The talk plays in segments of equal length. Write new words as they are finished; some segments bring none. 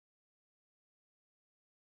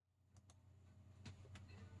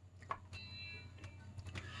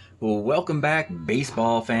Well, welcome back,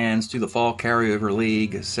 baseball fans, to the Fall Carryover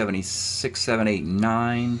League 76, 7, 8,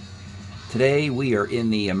 9. Today we are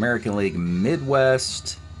in the American League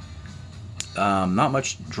Midwest. Not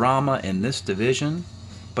much drama in this division,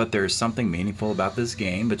 but there's something meaningful about this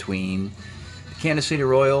game between the Kansas City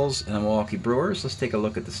Royals and the Milwaukee Brewers. Let's take a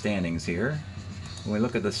look at the standings here. When we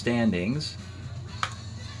look at the standings,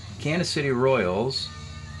 Kansas City Royals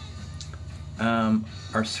are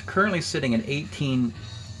currently sitting at 18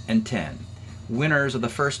 and 10. Winners of the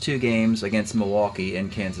first two games against Milwaukee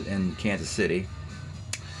and Kansas City.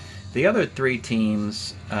 The other three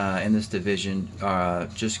teams in this division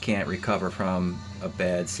just can't recover from a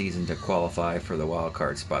bad season to qualify for the wild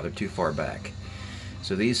card spot. They're too far back.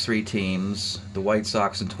 So these three teams, the White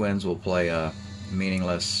Sox and Twins, will play a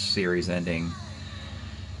meaningless series-ending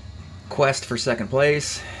quest for second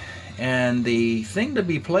place. And the thing to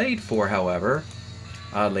be played for, however,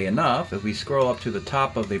 oddly enough, if we scroll up to the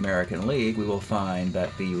top of the American League, we will find that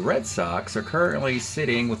the Red Sox are currently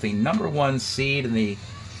sitting with the #1 seed in the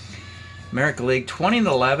American League,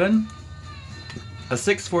 20-11, a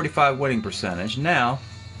 .645 winning percentage. Now,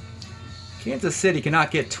 Kansas City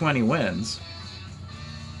cannot get 20 wins,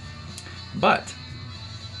 but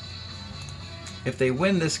if they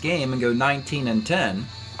win this game and go 19 and 10,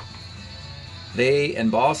 they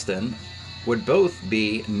and Boston would both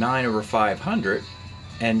be 9 over 500,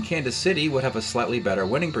 and Kansas City would have a slightly better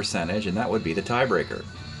winning percentage, and that would be the tiebreaker.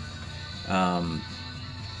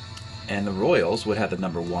 And the Royals would have the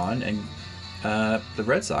 #1, and the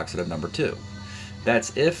Red Sox would have #2.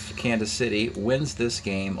 That's if Kansas City wins this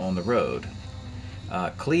game on the road.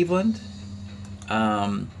 Cleveland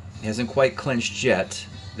hasn't quite clinched yet.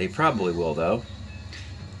 They probably will, though.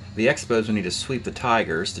 The Expos will need to sweep the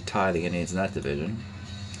Tigers to tie the Indians in that division.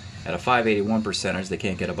 At a .581 percentage, they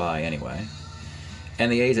can't get a bye anyway.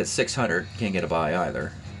 And the A's at 600 can't get a bye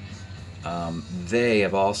either. They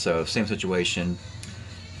have also, same situation,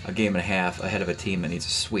 a game and a half ahead of a team that needs a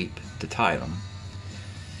sweep to tie them.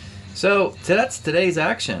 So that's today's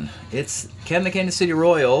action. It's, can the Kansas City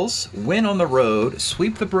Royals win on the road,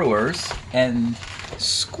 sweep the Brewers, and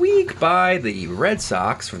squeak by the Red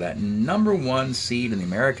Sox for that #1 seed in the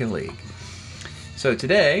American League? So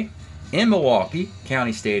today, in Milwaukee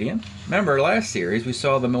County Stadium, remember last series we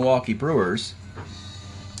saw the Milwaukee Brewers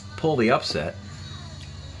pull the upset.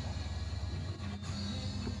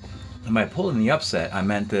 And by pulling the upset, I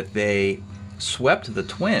meant that they swept the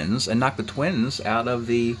Twins and knocked the Twins out of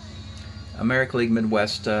the American League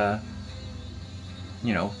Midwest, title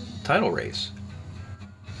race.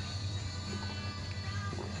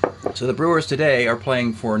 So the Brewers today are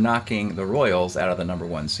playing for knocking the Royals out of the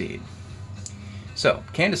 #1 seed. So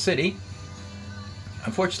Kansas City,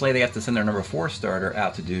 unfortunately, they have to send their #4 starter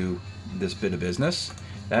out to do this bit of business.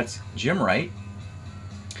 That's Jim Wright.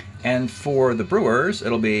 And for the Brewers,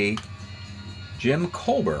 it'll be Jim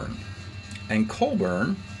Colburn. And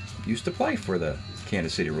Colburn used to play for the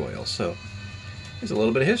Kansas City Royals. So there's a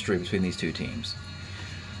little bit of history between these two teams.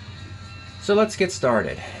 So let's get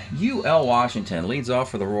started. U.L. Washington leads off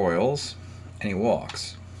for the Royals, and he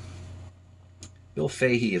walks. Bill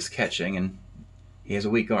Fahey is catching, and he has a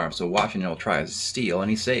weak arm, so Washington will try to steal, and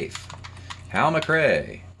he's safe. Hal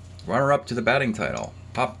McRae, runner-up to the batting title,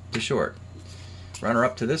 popped to short.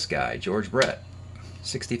 Runner-up to this guy, George Brett,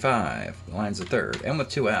 65, lines the third, and with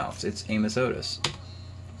 2 outs, it's Amos Otis.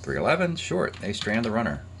 3-11, short, they strand the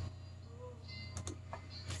runner.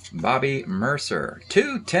 Bobby Mercer,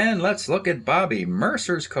 2-10, let's look at Bobby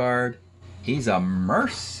Mercer's card. He's a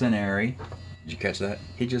mercenary. Did you catch that?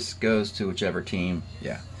 He just goes to whichever team,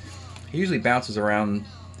 yeah. He usually bounces around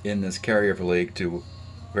in this carryover league to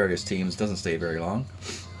various teams, doesn't stay very long.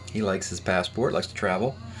 He likes his passport, likes to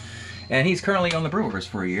travel. And he's currently on the Brewers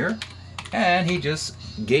for a year. And he just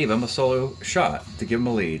gave him a solo shot to give him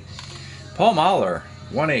a lead. Paul Mahler,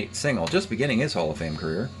 1-8 single, just beginning his Hall of Fame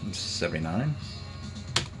career. 79.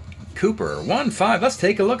 Cooper, 1-5. Let's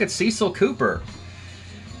take a look at Cecil Cooper.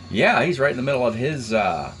 Yeah, he's right in the middle of his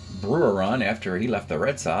Brewer run after he left the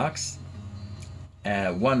Red Sox.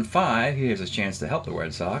 At 1-5, he has his chance to help the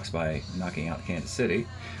Red Sox by knocking out Kansas City.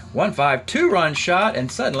 1-5, 2-run shot,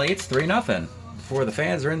 and suddenly it's 3-0 before the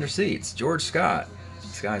fans are in their seats. George Scott,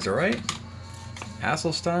 these guys are right.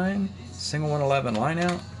 Hasselstein, single 111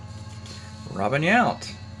 lineout. Robin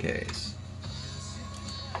Yount, case.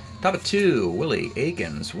 Top of 2, Willie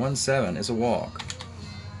Aikens, 1-7 is a walk.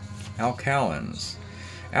 Al Cowens.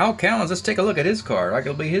 Al Cowens, let's take a look at his card.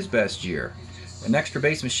 Arguably his best year. An extra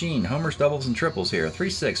base machine, homers, doubles, and triples here.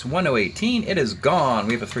 3-6, 1-0-18, it is gone.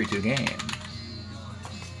 We have a 3-2 game.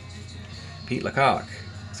 Pete Lecoq,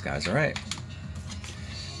 these guys are right.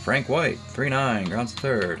 Frank White, 3-9, grounds to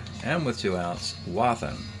third. And with 2 outs,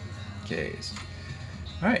 Wathan, K's.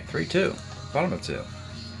 All right, 3-2, bottom of 2.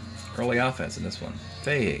 Early offense in this one.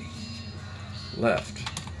 Fahey, left.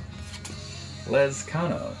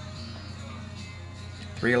 Lezcano,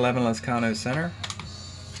 3-11, Lezcano center.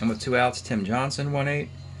 And with 2 outs, Tim Johnson, 1-8,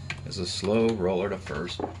 is a slow roller to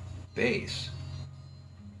first base.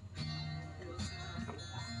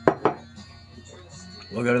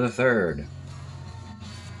 We'll go to the third.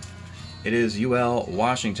 It is UL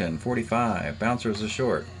Washington, 45. Bouncer is a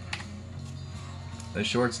short. The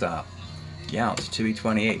shortstop, Younts,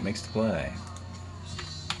 2E28, makes the play.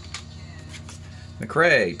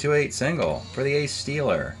 McRae, 2-8 single for the ace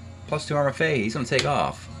stealer. +2 armor Fahey. He's going to take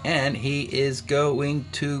off. And he is going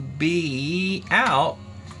to be out.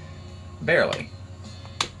 Barely.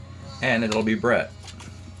 And it'll be Brett.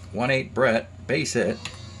 1-8 Brett, base hit.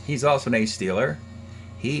 He's also an ace stealer.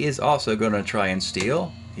 He is also going to try and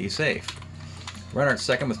steal. He's safe. Runner at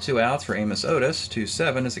second with 2 outs for Amos Otis.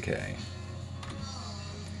 2-7 is a K.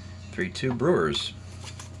 3-2 Brewers.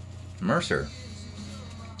 Mercer,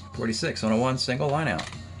 46 on a 1 single line out.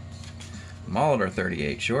 Molitor,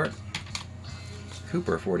 38 short.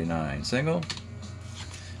 Cooper, 49 single.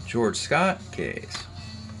 George Scott, K's.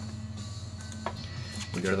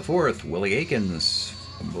 We go to the fourth. Willie Aikens.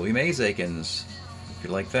 Willie Mays Aikens, if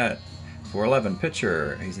you like that. 4-11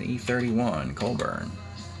 pitcher. He's an E31, Colburn.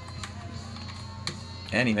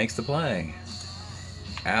 And he makes the play.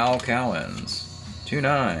 Al Cowens,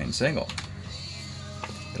 2-9 single.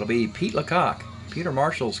 It'll be Pete Lecoq, Peter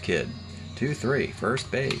Marshall's kid, 2-3,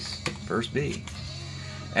 first base, first B.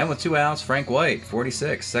 And with 2 outs, Frank White,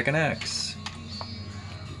 46, second X.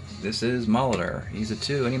 This is Molitor. He's a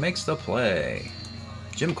 2, and he makes the play.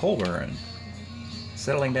 Jim Colburn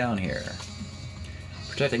settling down here.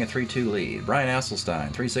 Protecting a 3-2 lead. Brian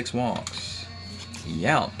Asselstein, 3-6 walks.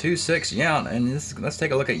 Yount, 2-6 Yount. And let's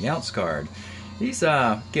take a look at Yount's card. He's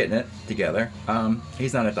getting it together.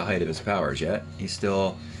 He's not at the height of his powers yet. He's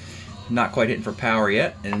still not quite hitting for power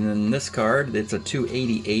yet. And in this card, it's a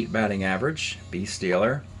 288 batting average. B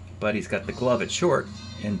stealer. But he's got the glove at short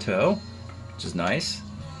in tow, which is nice.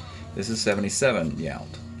 This is 77 Yount.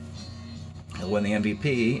 He'll win the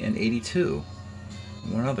MVP in 82.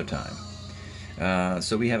 One other time.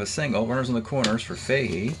 So we have a single. Runners in the corners for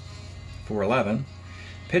Fahey. 4-11.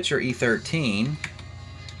 Pitcher E13.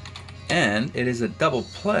 And it is a double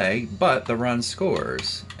play, but the run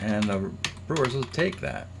scores. And the Brewers will take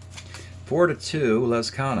that. 4-2,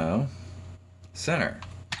 Lezcano. Center.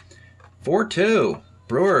 4-2.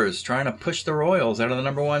 Brewers trying to push the Royals out of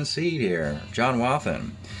the #1 seed here. John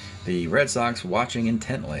Wathan. The Red Sox watching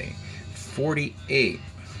intently. 48.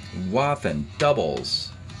 Wathan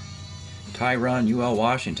doubles. Tie run, UL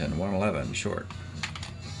Washington, 111 short.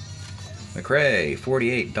 McRae,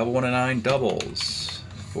 48, double 1-9 doubles.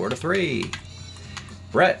 4-3.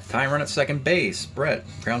 Brett, time run at second base. Brett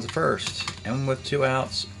grounds at first. And with 2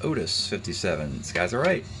 outs, Otis, 57. These guys are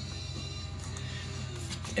right.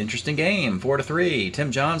 Interesting game, 4-3.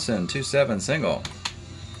 Tim Johnson, 2-7 single.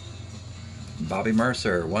 Bobby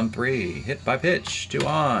Mercer, 1-3. Hit by pitch, 2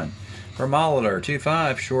 on. For Molitor,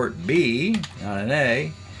 2-5, short B on an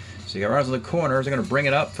A. So you got runners in the corners. They're going to bring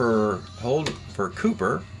it up for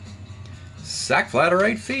Cooper. Sack fly to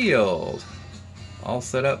right field. All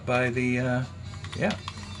set up by the, yeah.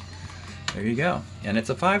 There you go. And it's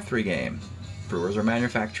a 5-3 game. Brewers are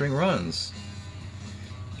manufacturing runs.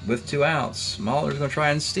 With 2 outs, Molitor's going to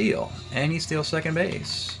try and steal. And he steals second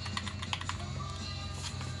base.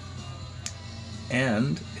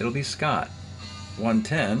 And it'll be Scott.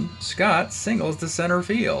 110. Scott singles to center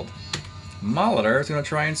field. Molitor is going to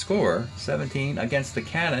try and score. 17 against the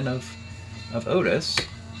cannon of Otis.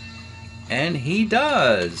 And he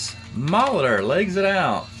does. Molitor legs it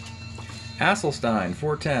out. Asselstein,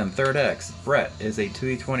 410, third X. Brett is a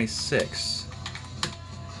 2E26.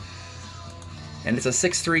 And it's a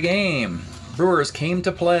 6-3 game. Brewers came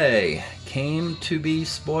to play. Came to be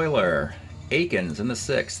spoiler. Aikens in the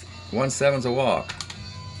 6th. 1-7's a walk.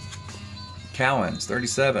 Cowens,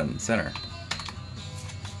 37, center.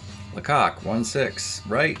 Lecoq, 1-6,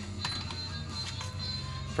 right.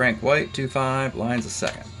 Frank White, 2-5, lines a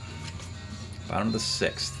second. Bottom of the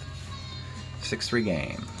 6th. 6-3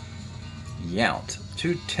 game. Yount,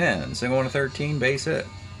 210, single 1-13, base hit.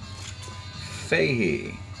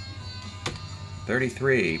 Fahey,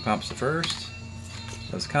 33, pumps the first.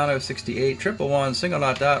 Lezcano, 68, triple 1, single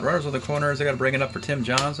dot dot, runners on the corners. They got to bring it up for Tim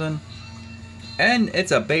Johnson. And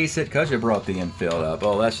it's a base hit because you brought the infield up.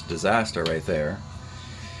 Oh, that's a disaster right there.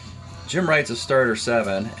 Jim Wright's a starter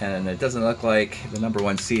 7, and it doesn't look like the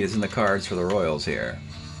 #1 seed is in the cards for the Royals here.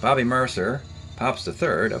 Bobby Mercer Pops to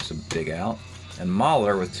third. That's a big out. And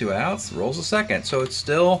Mahler with 2 outs rolls to second. So it's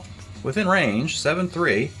still within range.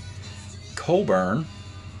 7-3. Colburn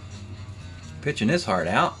pitching his heart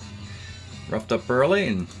out. Roughed up early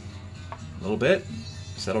and a little bit.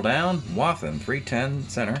 Settle down. Wathen 3-10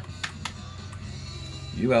 center.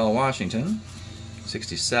 UL Washington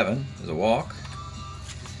 67 is a walk.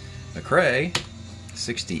 McRae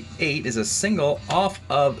 68 is a single off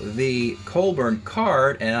of the Colburn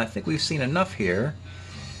card, and I think we've seen enough here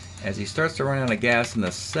as he starts to run out of gas in the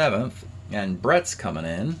 7th, and Brett's coming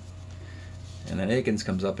in, and then Akins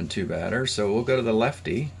comes up in 2 batters, so we'll go to the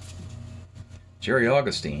lefty, Jerry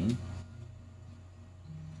Augustine.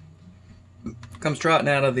 Comes trotting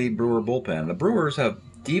out of the Brewer bullpen. The Brewers have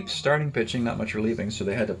deep starting pitching, not much relieving, so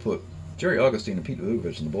they had to put Jerry Augustine and Pete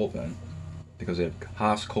Vukovich in the bullpen because they had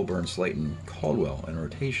Haas, Colburn, Slayton, Caldwell in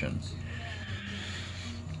rotation.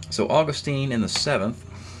 So Augustine in the 7th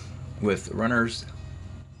with runners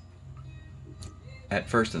at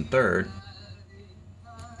first and third,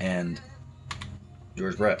 and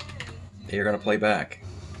George Brett. They're going to play back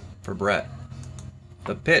for Brett.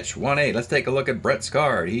 The pitch, 1-8. Let's take a look at Brett's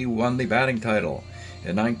card. He won the batting title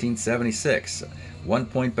in 1976. 1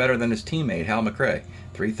 point better than his teammate, Hal McRae.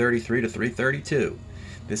 333 to 332.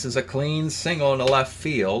 This is a clean single into left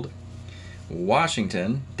field.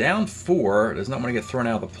 Washington, down 4, does not want to get thrown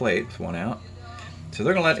out of the plate with 1 out. So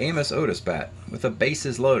they're going to let Amos Otis bat with the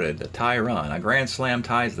bases loaded, a tie run. A grand slam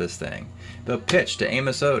ties this thing. The pitch to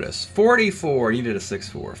Amos Otis, 44, needed a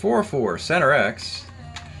 6-4. 4-4, center X.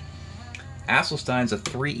 Asselstein's a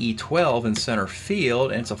 3E12 in center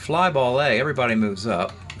field, and it's a fly ball A. Everybody moves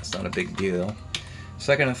up. It's not a big deal.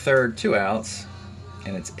 Second and third, 2 outs,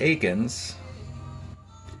 and it's Akins.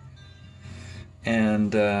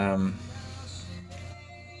 And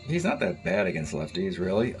he's not that bad against lefties,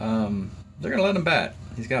 really. They're going to let him bat.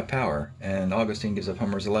 He's got power, and Augustine gives up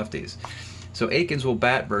homers to lefties. So Akins will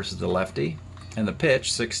bat versus the lefty, and the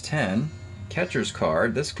pitch, 6-10. Catcher's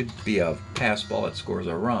card. This could be a pass ball that scores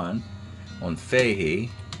a run on Fahey,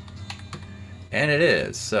 and it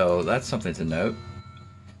is. So that's something to note.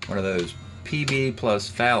 One of those PB plus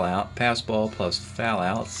foul out, pass ball plus foul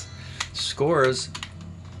outs, scores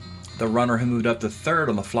the runner who moved up to third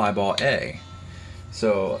on the fly ball A.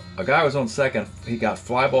 So a guy was on second, he got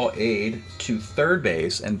fly ball A'd to third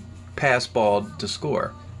base and pass ball to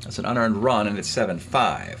score. That's an unearned run, and it's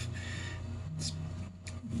 7-5.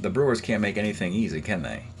 The Brewers can't make anything easy, can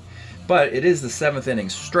they? But it is the 7th inning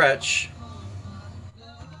stretch,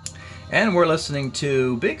 and we're listening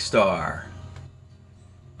to Big Star.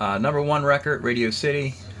 #1 record, Radio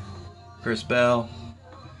City, Chris Bell,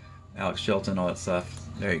 Alex Shelton, all that stuff.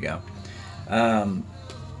 There you go.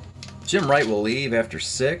 Jim Wright will leave after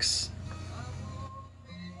 6.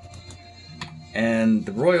 And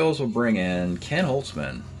the Royals will bring in Ken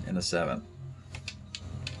Holtzman in the 7th.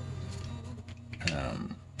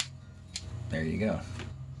 There you go.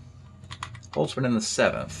 Holtzman in the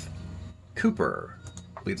 7th. Cooper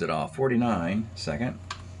leads it off, 49, second.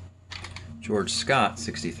 George Scott,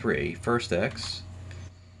 63, first X.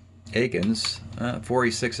 Akins,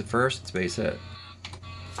 46 at first, it's base hit.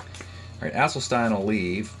 All right, Asselstein will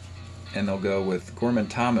leave, and they'll go with Gorman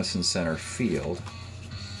Thomas in center field.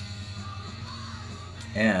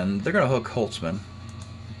 And they're going to hook Holtzman.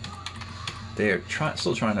 They are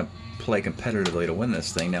still trying to play competitively to win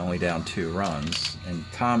this thing, now only down 2 runs. And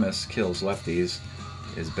Thomas kills lefties,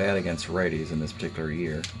 is bad against righties in this particular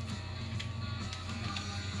year.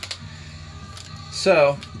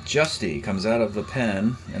 So, Justy comes out of the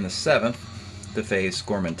pen in the 7th to face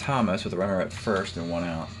Gorman Thomas with a runner at first and 1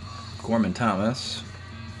 out. Gorman Thomas,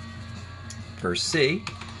 first C.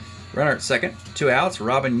 Runner at second, 2 outs.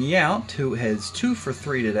 Robin Yount, who has 2 for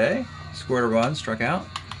 3 today, scored a run, struck out.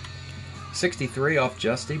 63 off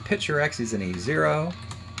Justy. Pitcher X, he's an E0.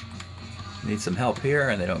 Need some help here,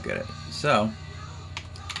 and they don't get it. So,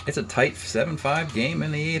 it's a tight 7-5 game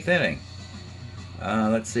in the 8th inning.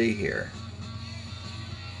 Let's see here.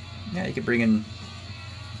 Yeah, you could bring in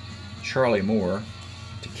Charlie Moore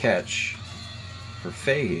to catch for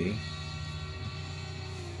Fahey,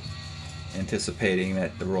 anticipating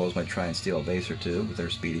that the Royals might try and steal a base or 2 with their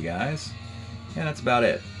speedy guys. And that's about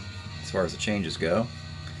it as far as the changes go.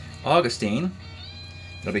 Augustine,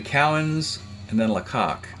 it'll be Cowens and then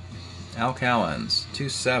Lecoq. Al Cowens,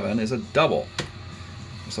 2-7, is a double.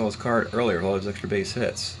 I saw his card earlier with all those extra base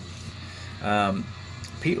hits.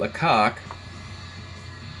 Pete Lecoq,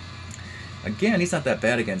 again, he's not that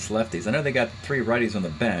bad against lefties. I know they got 3 righties on the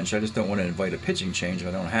bench. I just don't want to invite a pitching change if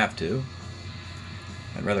I don't have to.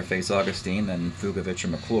 I'd rather face Augustine than Vukovich or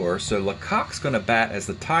McClure. So Lecoq's going to bat as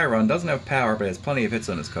the tie run. Doesn't have power, but has plenty of hits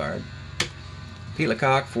on his card. Pete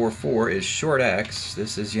Lecoq, 4-4, is short X.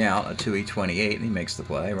 This is Yount, a 2E28, and he makes the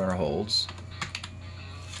play. Runner holds.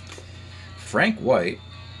 Frank White,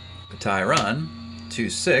 a tie run,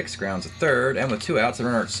 2-6, grounds at third, and with 2 outs, the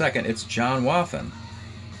runner at second, it's John Wathan.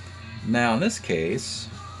 Now, in this case,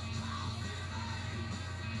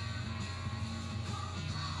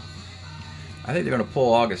 I think they're going to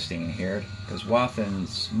pull Augustine here, because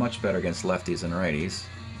Wathan's much better against lefties than righties.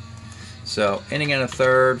 So, inning and a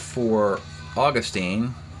third for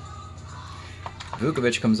Augustine.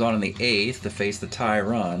 Vukovic comes on in the 8th to face the tie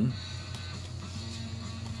run.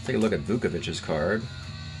 Take a look at Vukovic's card.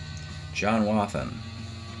 John Wathan.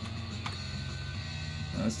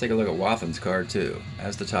 Let's take a look at Wathan's card too,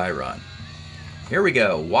 as the tie run. Here we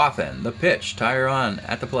go, Wathan, the pitch, tie run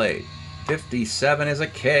at the plate. 57 is a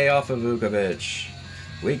K off of Vukovic.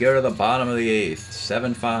 We go to the bottom of the 8th,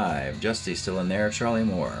 7-5. Justy still in there, Charlie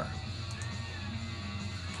Moore.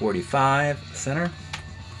 45, center.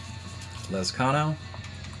 Lescano.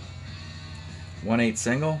 1-8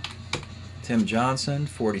 single. Tim Johnson,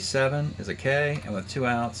 47 is a K, and with 2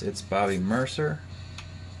 outs, it's Bobby Mercer.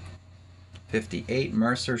 58,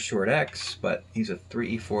 Mercer, short X, but he's a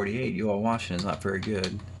 3E48. UL Washington's not very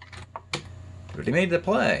good. But he made the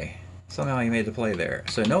play. Somehow he made the play there.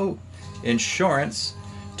 So no insurance.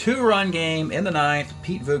 2-run game in the 9th.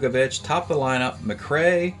 Pete Vukovic, top of the lineup.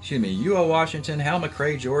 UL Washington, Hal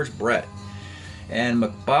McRae, George Brett.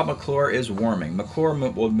 And Bob McClure is warming. McClure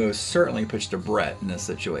will most certainly pitch to Brett in this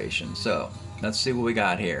situation. So let's see what we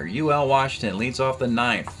got here. UL Washington leads off the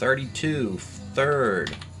 9th. 32,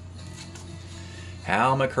 third.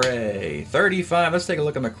 Hal McRae, 35. Let's take a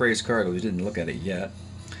look at McRae's card. We didn't look at it yet.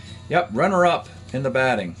 Yep, runner-up in the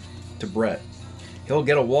batting to Brett. He'll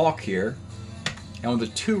get a walk here. And with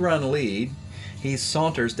a 2-run lead, he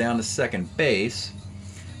saunters down to second base.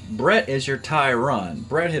 Brett is your tie run.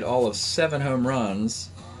 Brett hit all of 7 home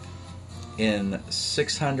runs in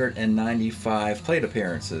 695 plate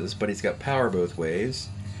appearances, but he's got power both ways.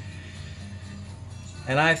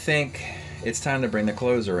 And I think it's time to bring the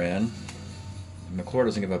closer in. McClure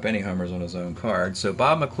doesn't give up any homers on his own card, so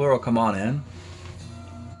Bob McClure will come on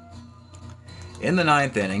in the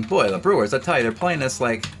 9th inning. Boy, the Brewers, I tell you, they're playing this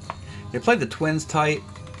like they played the Twins tight.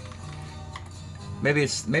 Maybe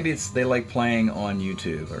it's they like playing on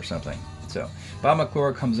YouTube or something. So Bob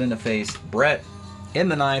McClure comes in to face Brett in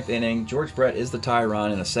the 9th inning. George Brett is the tie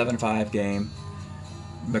run in a 7-5 game.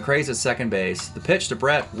 McRae's at second base. The pitch to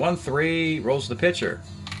Brett, 1-3, rolls the pitcher.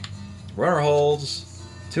 Runner holds,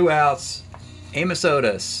 2 outs. Amos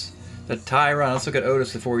Otis, the tie run. Let's look at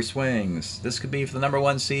Otis before he swings. This could be for the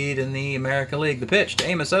 #1 seed in the American League. The pitch to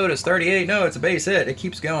Amos Otis, 38. No, it's a base hit. It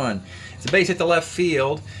keeps going. It's a base hit to left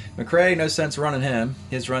field. McRae, no sense running him.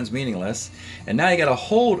 His run's meaningless. And now you got to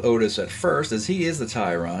hold Otis at first, as he is the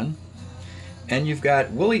tie run. And you've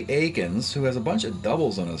got Willie Aikens, who has a bunch of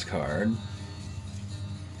doubles on his card.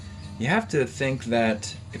 You have to think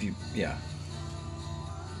that if you, yeah.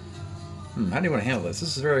 How do you want to handle this?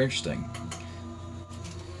 This is very interesting.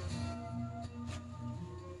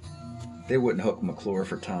 They wouldn't hook McClure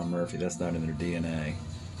for Tom Murphy. That's not in their DNA.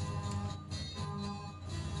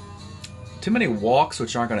 Too many walks,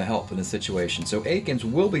 which aren't going to help in this situation. So Aikens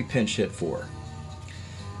will be pinch hit for.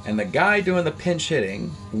 And the guy doing the pinch hitting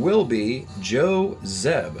will be Joe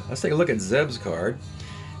Zeb. Let's take a look at Zeb's card,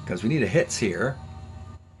 because we need a hits here.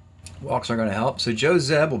 Walks aren't going to help. So Joe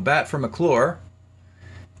Zeb will bat for McClure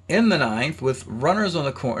in the 9th with runners on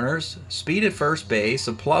the corners. Speed at first base.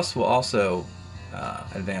 A plus will also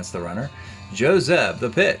advance the runner. Joe Zeb, the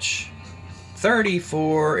pitch.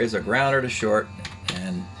 34 is a grounder to short,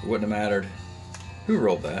 and it wouldn't have mattered who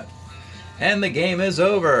rolled that. And the game is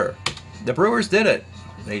over. The Brewers did it.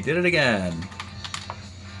 They did it again.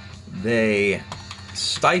 They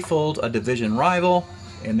stifled a division rival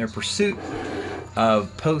in their pursuit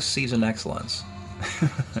of postseason excellence.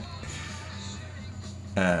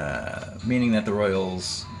 Meaning that the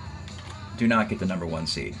Royals do not get the #1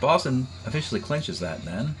 seed. Boston officially clinches that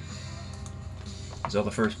then, as all the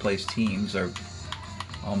first place teams are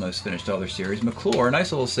almost finished all their series. McClure,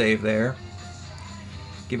 nice little save there.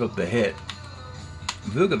 Give up the hit.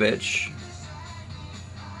 Vukovic,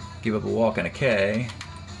 give up a walk and a K.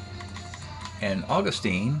 And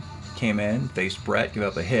Augustine came in, faced Brett, give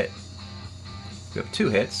up a hit. Give up 2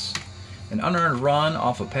 hits. An unearned run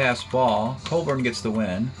off a pass ball. Colburn gets the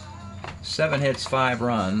win. 7 hits, 5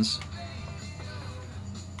 runs.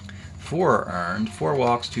 4 earned, 4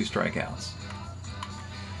 walks, 2 strikeouts.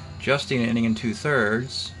 Justin, inning in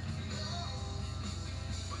 2/3.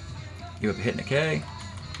 Give up a hit and a K.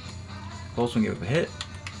 Boltzmann gave up a hit.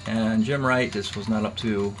 And Jim Wright just was not up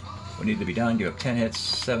to what needed to be done. Give up 10 hits,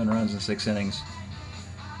 7 runs in 6 innings.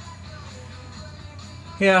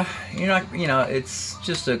 Yeah, it's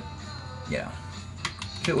just a,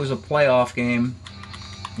 if it was a playoff game,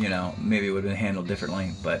 maybe it would have been handled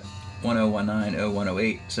differently, but 1019,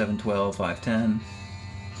 0108, 712, 510.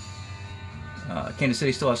 Kansas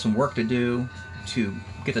City still has some work to do to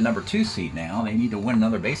get the number 2 seed now. They need to win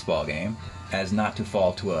another baseball game as not to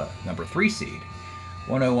fall to a number 3 seed.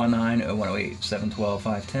 1019, 0108, 712,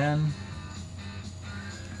 510,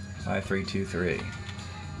 5323.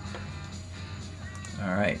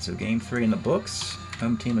 All right, so game 3 in the books.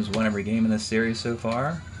 Home team has won every game in this series so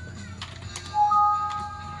far.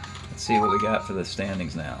 Let's see what we got for the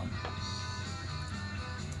standings now.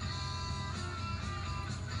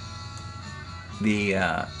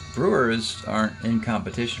 The Brewers aren't in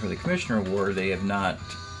competition for the Commissioner Award. They have not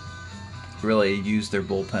really used their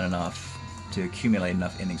bullpen enough to accumulate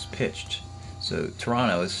enough innings pitched. So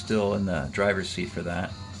Toronto is still in the driver's seat for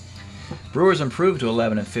that. Brewers improved to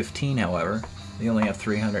 11-15, however. They only have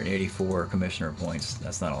 384 Commissioner points.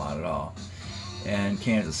 That's not a lot at all. And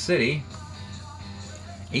Kansas City,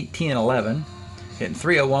 18-11, hitting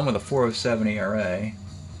 .301 with a .407 ERA.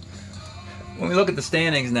 When we look at the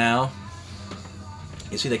standings now,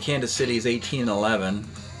 you see that Kansas City is 18-11,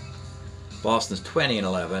 Boston's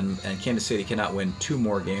 20-11, and Kansas City cannot win 2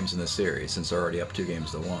 more games in the series since they're already up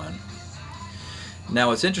 2-1. Now,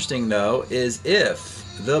 what's interesting though is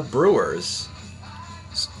if the Brewers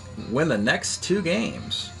win the next 2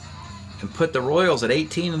 games and put the Royals at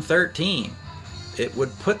 18-13, it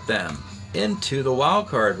would put them into the wild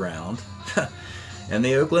card round, and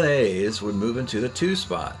the Oakland A's would move into the 2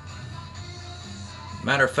 spot.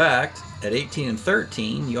 Matter of fact, at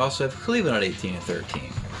 18-13, you also have Cleveland at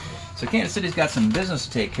 18-13. So Kansas City's got some business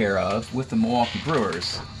to take care of with the Milwaukee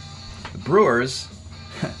Brewers. The Brewers,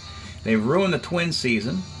 they ruined the Twins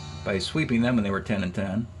season by sweeping them when they were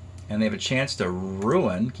 10-10, and they have a chance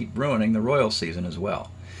to keep ruining the Royals season as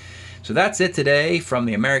well. So that's it today from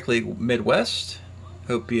the American League Midwest.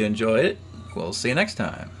 Hope you enjoyed it. We'll see you next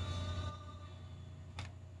time.